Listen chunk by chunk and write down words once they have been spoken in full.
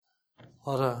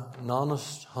What an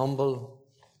honest, humble,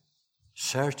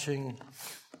 searching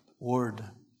word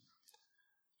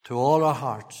to all our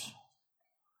hearts.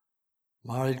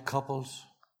 Married couples,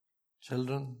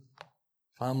 children,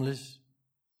 families.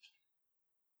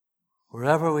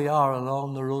 Wherever we are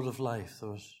along the road of life,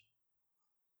 there's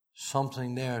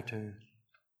something there to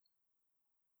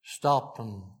stop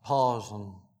and pause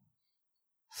and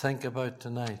think about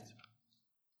tonight.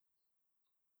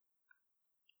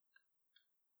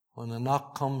 When the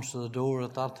knock comes to the door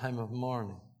at that time of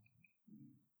morning,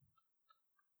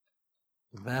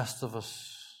 the best of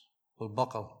us will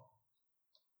buckle.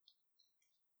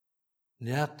 And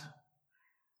yet,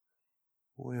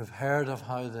 we have heard of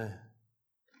how the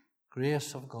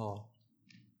grace of God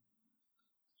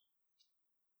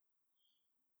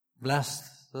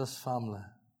blessed this family,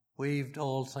 weaved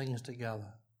all things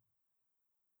together,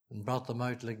 and brought them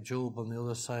out like Job on the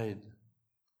other side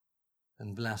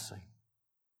in blessing.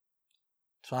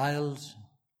 Trials,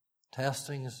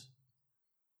 testings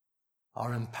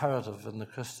are imperative in the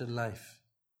Christian life.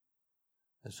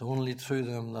 It's only through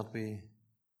them that we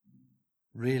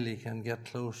really can get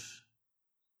close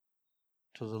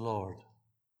to the Lord.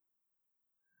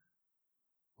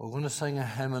 We're going to sing a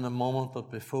hymn in a moment,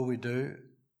 but before we do,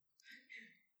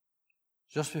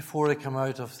 just before I come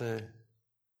out of the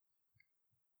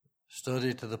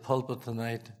study to the pulpit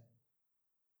tonight,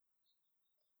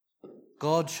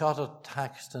 God shot a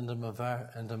text into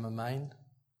my mind.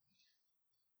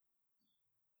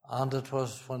 And it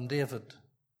was when David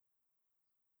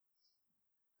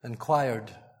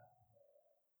inquired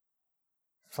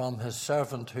from his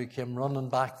servant who came running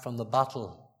back from the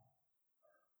battle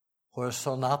where his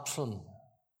son Absalom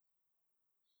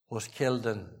was killed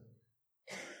in.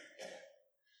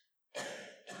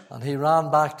 And he ran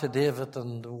back to David,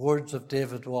 and the words of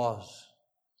David was,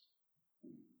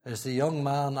 "Is the young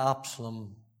man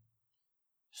Absalom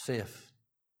safe?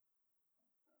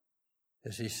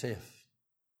 Is he safe?"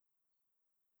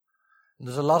 And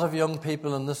there's a lot of young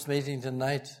people in this meeting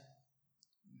tonight,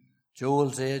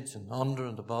 Joel's age and under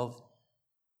and above.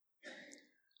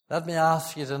 Let me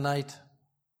ask you tonight,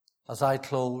 as I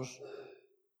close,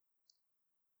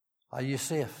 are you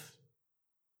safe?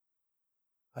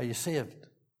 Are you saved?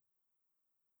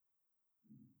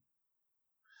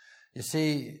 You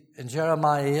see, in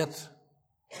Jeremiah 8,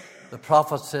 the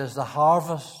prophet says, the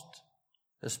harvest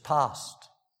is past,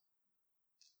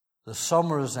 the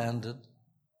summer is ended,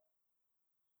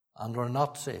 and we're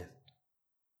not saved.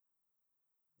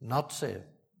 Not saved.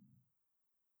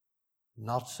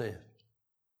 Not saved.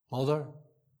 Mother,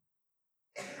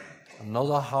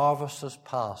 another harvest is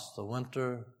past. The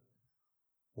winter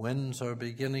winds are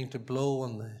beginning to blow,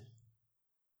 and the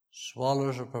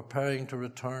swallows are preparing to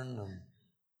return, and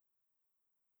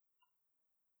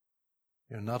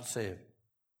you're not saved.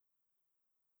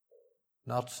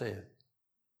 Not saved.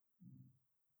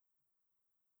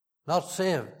 Not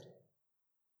saved.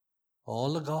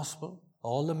 All the gospel,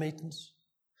 all the meetings,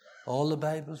 all the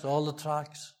Bibles, all the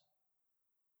tracts.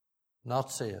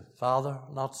 Not saved. Father,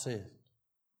 not saved.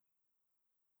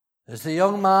 Is the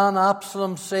young man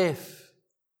Absalom safe?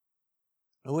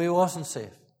 No, he wasn't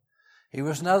safe. He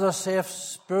was neither safe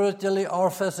spiritually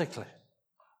or physically.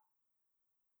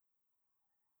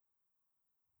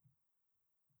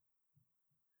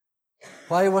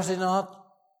 Why was he not?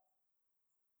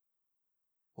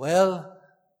 Well,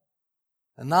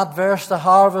 in that verse, the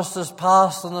harvest is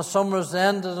past and the summer is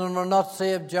ended and we're not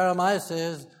saved. Jeremiah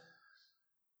says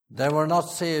they were not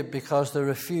saved because they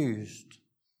refused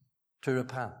to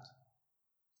repent.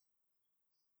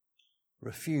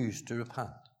 Refused to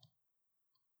repent.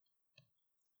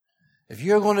 If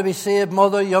you're going to be saved,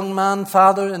 mother, young man,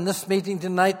 father, in this meeting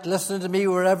tonight, listen to me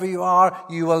wherever you are,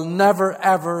 you will never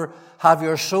ever have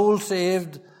your soul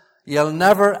saved. You'll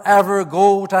never ever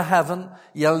go to heaven.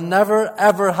 You'll never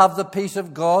ever have the peace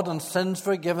of God and sins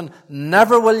forgiven.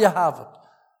 Never will you have it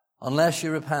unless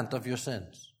you repent of your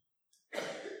sins.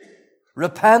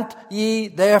 Repent ye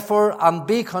therefore and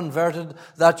be converted,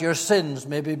 that your sins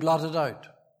may be blotted out.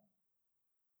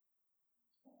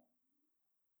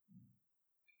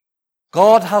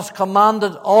 God has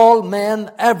commanded all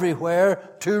men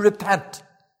everywhere to repent.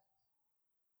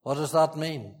 What does that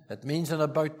mean? It means an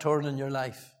about turn in your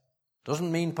life.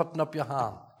 Doesn't mean putting up your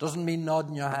hand. Doesn't mean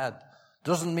nodding your head.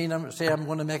 Doesn't mean I'm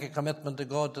going to make a commitment to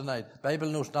God tonight. The Bible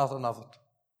knows nothing of it.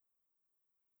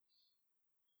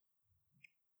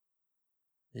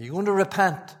 Are you going to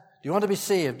repent? Do you want to be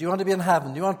saved? Do you want to be in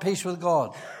heaven? Do you want peace with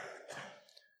God?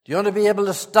 Do you want to be able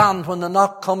to stand when the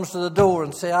knock comes to the door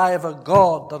and say, I have a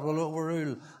God that will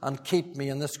overrule and keep me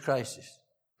in this crisis?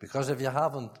 Because if you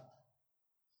haven't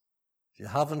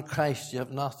Christ, you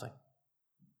have nothing.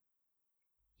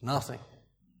 Nothing.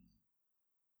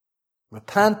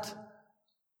 Repent.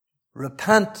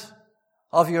 Repent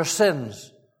of your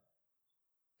sins.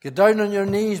 Get down on your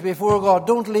knees before God.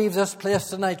 Don't leave this place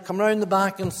tonight. Come round the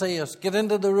back and see us. Get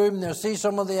into the room there. See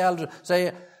some of the elders.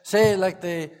 Say like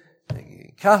the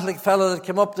Catholic fellow that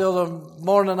came up the other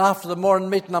morning after the morning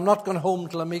meeting, I'm not going home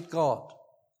till I meet God.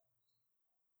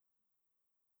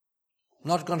 I'm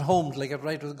not going home till I get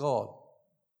right with God.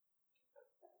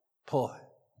 Boy.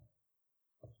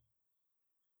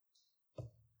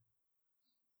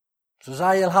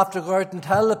 So you'll have to go out and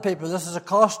tell the people this is a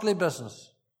costly business.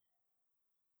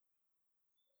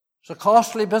 It's a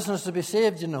costly business to be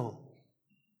saved, you know.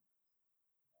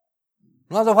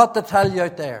 No matter what they tell you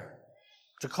out there.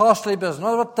 It's a costly business.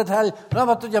 Not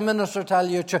what your minister tell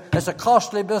you. It's a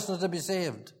costly business to be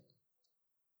saved. It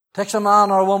takes a man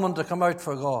or a woman to come out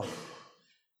for God.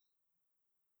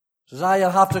 So you'll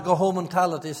have to go home and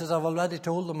tell it. He says, I've already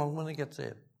told them I'm going to get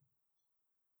saved.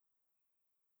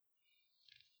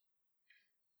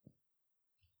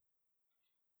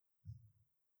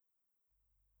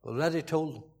 Already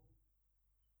told them.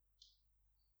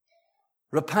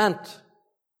 Repent.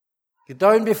 Get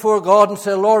down before God and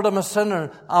say, Lord, I'm a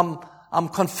sinner. I'm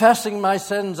confessing my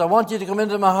sins. I want you to come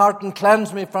into my heart and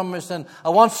cleanse me from my sin. I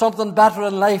want something better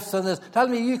in life than this. Tell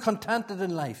me, are you contented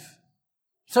in life?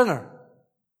 Sinner.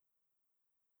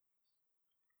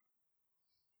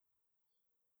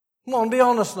 Come on, be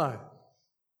honest now.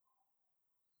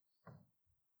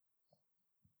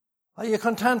 Are you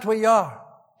content where you are?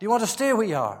 Do you want to stay where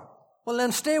you are? Well,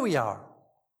 then stay where you are.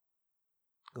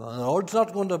 The Lord's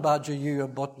not going to badger you or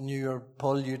button you or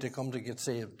pull you to come to get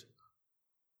saved.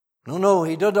 No,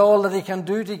 He did all that He can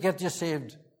do to get you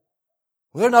saved.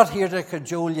 We're not here to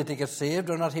cajole you to get saved.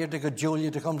 We're not here to cajole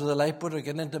you to come to the Lifeboat or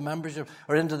get into membership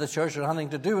or into the church or anything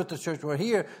to do with the church. We're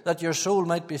here that your soul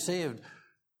might be saved.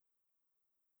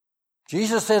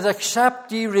 Jesus said,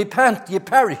 except ye repent, ye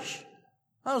perish.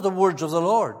 That was the words of the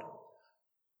Lord.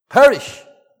 Perish.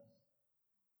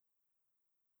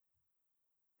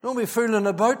 Don't be fooling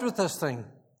about with this thing.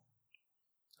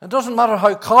 It doesn't matter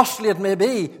how costly it may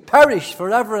be. Perish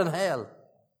forever in hell.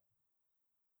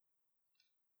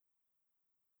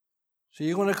 So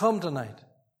you're going to come tonight.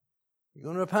 You're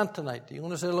going to repent tonight. You're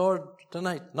going to say, Lord,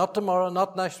 tonight. Not tomorrow,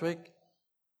 not next week.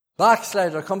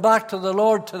 Backslider, come back to the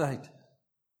Lord tonight.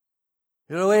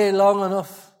 You're away long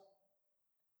enough.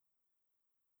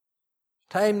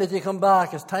 Time that you come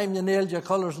back. It's time you nailed your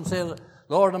colours and say,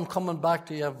 Lord, I'm coming back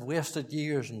to you. I've wasted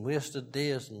years and wasted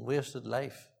days and wasted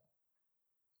life.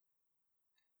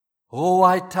 Oh,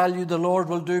 I tell you, the Lord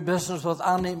will do business with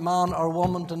any man or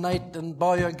woman tonight, and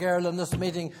boy or girl in this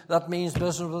meeting. That means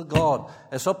business with God.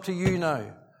 It's up to you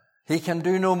now. He can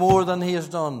do no more than He has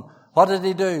done. What did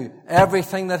He do?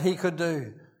 Everything that He could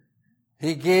do.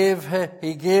 He gave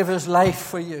His life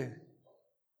for you.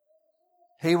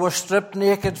 He was stripped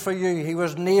naked for you. He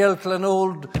was nailed to an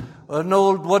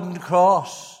old wooden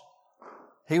cross.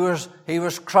 He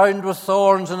was crowned with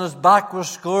thorns, and His back was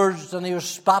scourged, and He was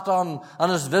spat on,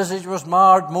 and His visage was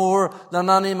marred more than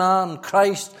any man.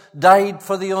 Christ died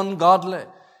for the ungodly.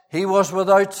 He was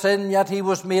without sin, yet He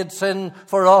was made sin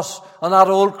for us. On that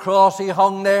old cross He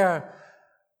hung there.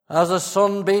 As the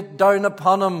sun beat down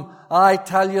upon Him, I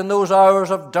tell you, in those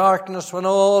hours of darkness when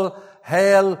all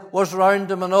hell was round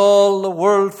Him and all the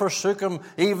world forsook Him,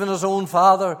 even His own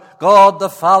Father, God the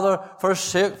Father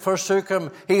forsook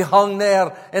Him. He hung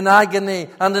there in agony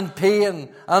and in pain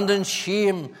and in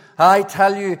shame, I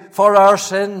tell you, for our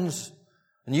sins.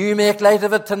 And you make light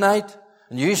of it tonight.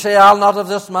 And you say, I'll not have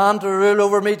this man to rule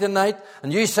over me tonight.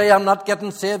 And you say, I'm not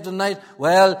getting saved tonight.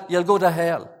 Well, you'll go to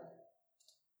hell.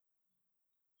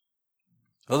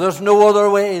 So there's no other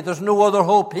way. There's no other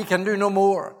hope. He can do no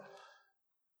more.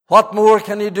 What more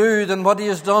can He do than what He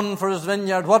has done for His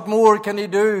vineyard? What more can He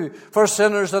do for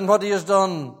sinners than what He has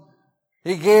done?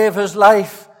 He gave His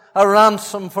life a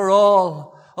ransom for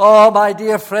all. Oh, my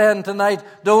dear friend, tonight,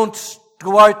 don't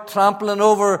go out trampling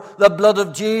over the blood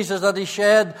of Jesus that He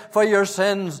shed for your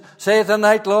sins. Say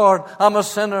tonight, Lord, I'm a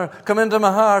sinner. Come into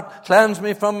my heart. Cleanse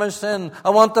me from my sin.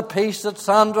 I want the peace that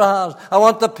Sandra has. I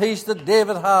want the peace that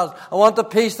David has. I want the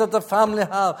peace that the family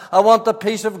have. I want the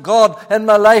peace of God in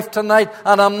my life tonight,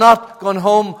 and I'm not going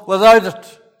home without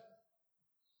it.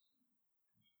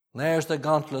 There's the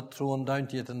gauntlet thrown down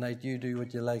to you tonight. You do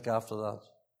what you like after that.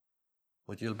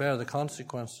 But you'll bear the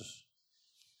consequences.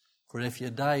 For if you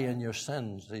die in your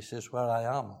sins, He says, where I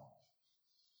am.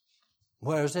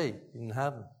 Where is He? In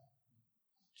heaven.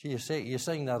 See, you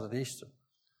sing that at Easter.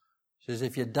 He says,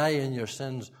 if you die in your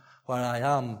sins, where I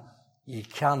am, you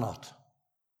cannot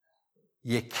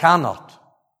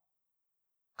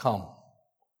come.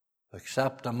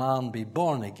 except a man be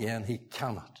born again, he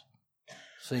cannot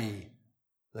see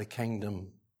the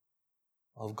kingdom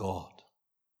of God.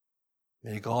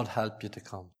 May God help you to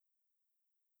come.